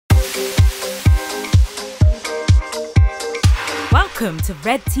Welcome to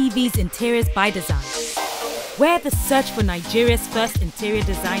Red TV's Interiors by Design, where the search for Nigeria's first interior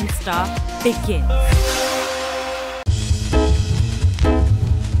design star begins.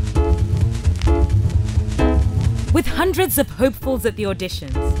 With hundreds of hopefuls at the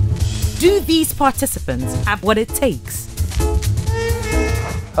auditions, do these participants have what it takes?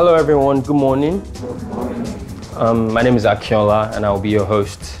 Hello everyone, good morning. My name is Akinola and I will be your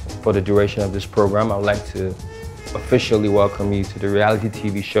host for the duration of this program. I would like to officially welcome you to the reality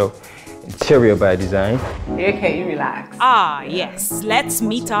TV show Interior by Design. Okay, you relax. Ah yes, let's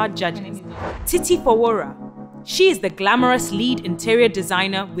meet our judges. Titi Fawora. She is the glamorous lead interior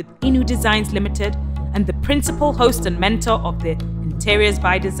designer with Inu Designs Limited and the principal host and mentor of the Interiors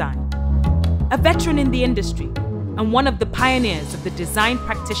by Design. A veteran in the industry and one of the pioneers of the design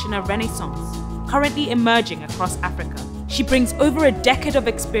practitioner renaissance, currently emerging across Africa. She brings over a decade of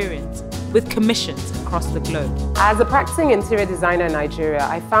experience with commissions across the globe. As a practicing interior designer in Nigeria,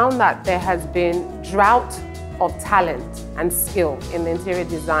 I found that there has been drought of talent and skill in the interior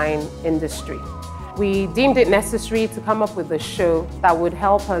design industry. We deemed it necessary to come up with a show that would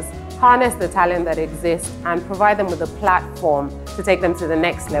help us harness the talent that exists and provide them with a platform to take them to the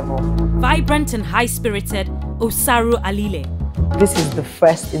next level. Vibrant and high-spirited Osaru Alile. This is the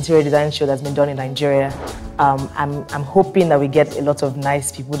first interior design show that's been done in Nigeria. I'm hoping that we get a lot of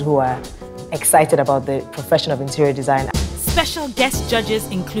nice people who are excited about the profession of interior design. Special guest judges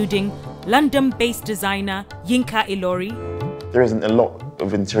including London-based designer Yinka Ilori. There isn't a lot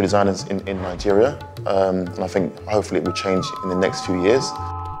of interior designers in Nigeria, and I think hopefully it will change in the next few years.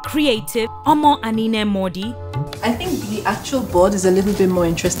 Creative Omo Anine Modi. I think the actual board is a little bit more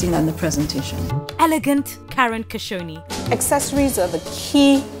interesting than the presentation. Elegant Karen Kashoni. Accessories are the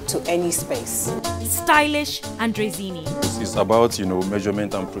key to any space. Stylish Andrezini. It's about,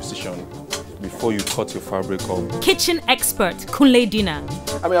 measurement and precision before you cut your fabric up. Kitchen expert Kunle Dina.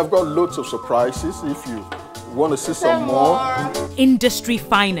 I've got loads of surprises if you want to see some more. Industry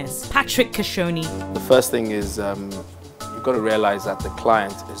finest Patrick Kashoni. The first thing is you've got to realize that the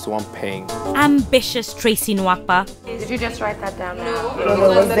client is the one paying. Ambitious Tracy Nwakpa. Did you just write that down? No,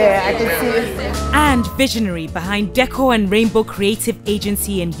 it was there. I can see it. And visionary behind Deco and Rainbow Creative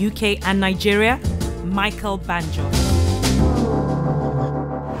Agency in UK and Nigeria, Michael Banjo.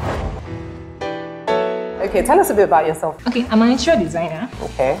 Okay, tell us a bit about yourself. Okay, I'm an interior designer.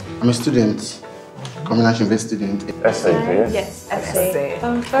 Okay. I'm a student, combination based student. Essay, yes, essay.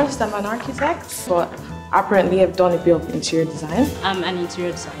 First, I'm an architect, but apparently I've done a bit of interior design. I'm an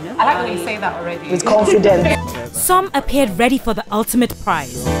interior designer. I like when you say that already. With confidence. Some appeared ready for the ultimate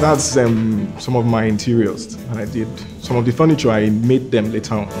prize. That's some of my interiors, and I did some of the furniture. I made them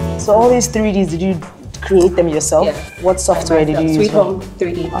later on. So all these 3Ds, did you create them yourself? Yes. What software did you use? Sweet Home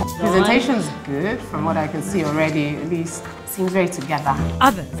 3D. Presentation's good from what I can see already. At least seems very together.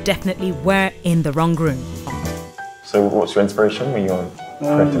 Others definitely were in the wrong room. So what's your inspiration when you're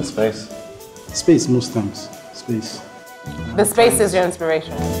creating space? Space, most times. Space. The space is your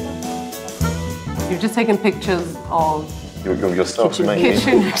inspiration. You've just taken pictures of yourself,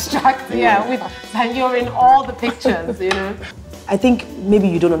 kitchen extract, and you're in all the pictures, I think maybe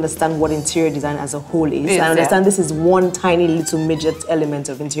you don't understand what interior design as a whole is. I understand this is one tiny little midget element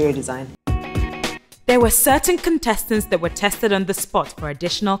of interior design. There were certain contestants that were tested on the spot for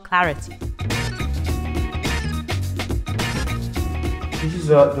additional clarity. This is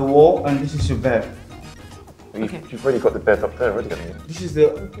the wall and this is your bed. You've already got the bed up there, already, haven't you? This is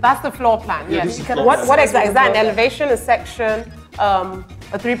the... That's the floor plan, yes. What exactly? Is that an elevation, a section,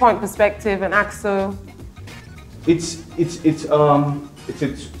 a three-point perspective, an axle? It's a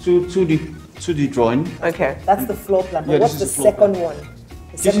 2D drawing. Okay. That's the floor plan, but what's the second one?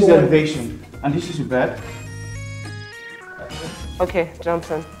 This is the elevation, and this is your bed. Okay,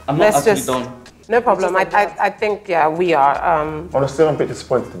 Johnson. I'm not actually done. No problem. I think, we are. Honestly, I'm a bit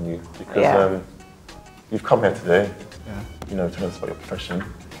disappointed in you because you've come here today, telling us about your profession.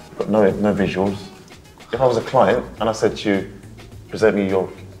 You've got no visuals. If I was a client and I said to you, present me your,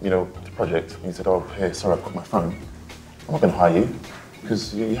 the project, and you said, oh, hey, sorry, I've got my phone. I'm not going to hire you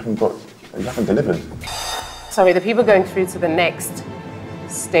because you haven't delivered. Sorry, the people going through to the next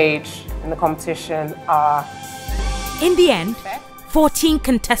stage in the competition are... In the end, 14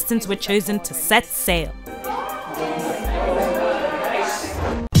 contestants were chosen to set sail.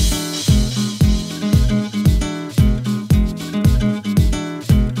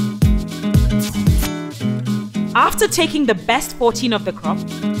 After taking the best 14 of the crop,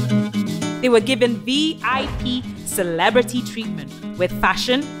 they were given VIP celebrity treatment with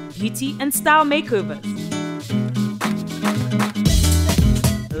fashion, beauty, and style makeovers.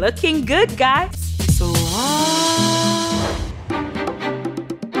 Looking good, guys. So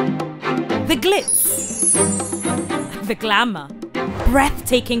The glitz, the glamour,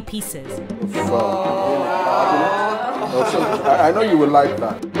 breathtaking pieces. I know you will like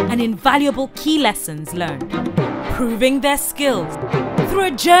that. And invaluable key lessons learned, proving their skills through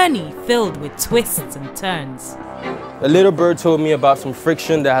a journey filled with twists and turns. A little bird told me about some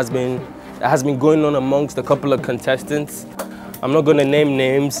friction that has been going on amongst a couple of contestants. I'm not going to name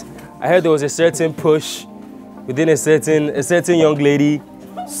names. I heard there was a certain push within a certain young lady,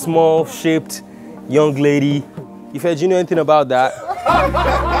 small-shaped young lady. Ife, do you know anything about that?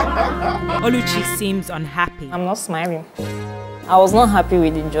 Oluchi seems unhappy. I'm not smiling. I was not happy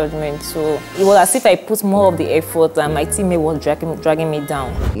with the judgment, so it was as if I put more of the effort and my teammate was dragging me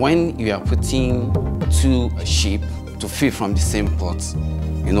down. When you are putting two sheep to feed from the same pot,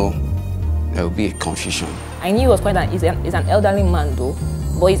 you know, there will be a confusion. I knew he was he's an elderly man though,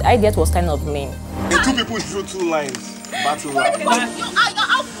 but his idea was kind of lame. The two people drew two lines. Battle line. You're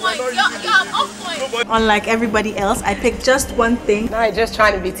off point. You're off point. Unlike everybody else, I picked just one thing. Now you're just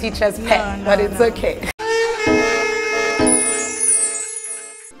trying to be teacher's pet, but it's okay.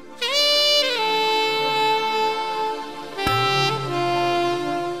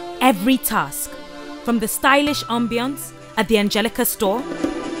 Every task, from the stylish ambience at the Angelica store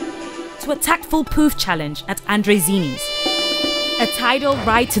to a tactful poof challenge at Andrezini's, a tidal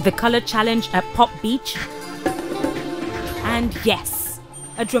ride to the color challenge at Pop Beach, and yes,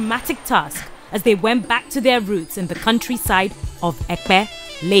 a dramatic task as they went back to their roots in the countryside of Epe,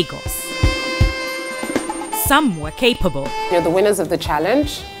 Lagos. Some were capable. You're the winners of the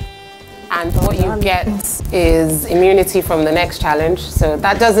challenge, and what you get is immunity from the next challenge. So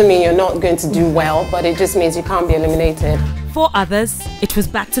that doesn't mean you're not going to do well, but it just means you can't be eliminated. For others, it was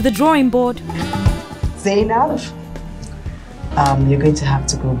back to the drawing board. Zainab, you're going to have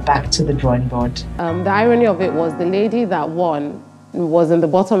to go back to the drawing board. The irony of it was the lady that won was in the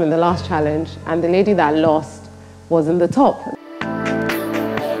bottom in the last challenge, and the lady that lost was in the top.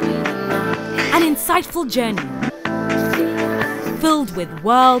 An insightful journey filled with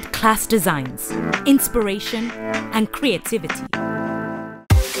world-class designs, inspiration, and creativity.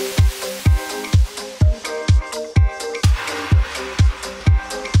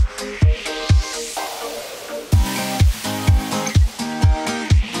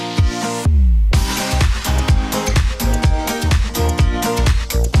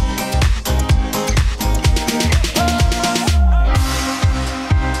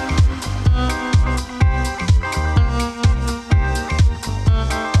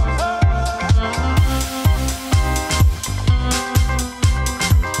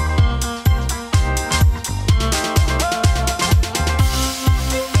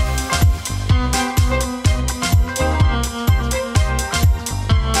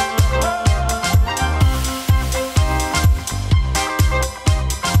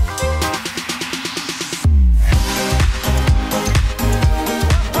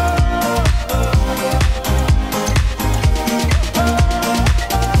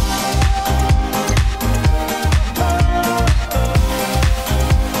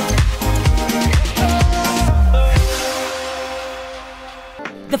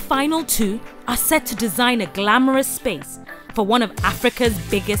 The final two are set to design a glamorous space for one of Africa's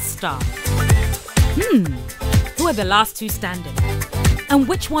biggest stars. Who are the last two standing? And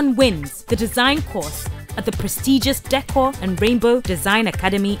which one wins the design course at the prestigious Decor and Rainbow Design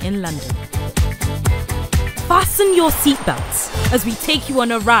Academy in London? Fasten your seatbelts as we take you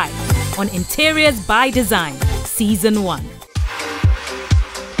on a ride on Interiors by Design Season 1.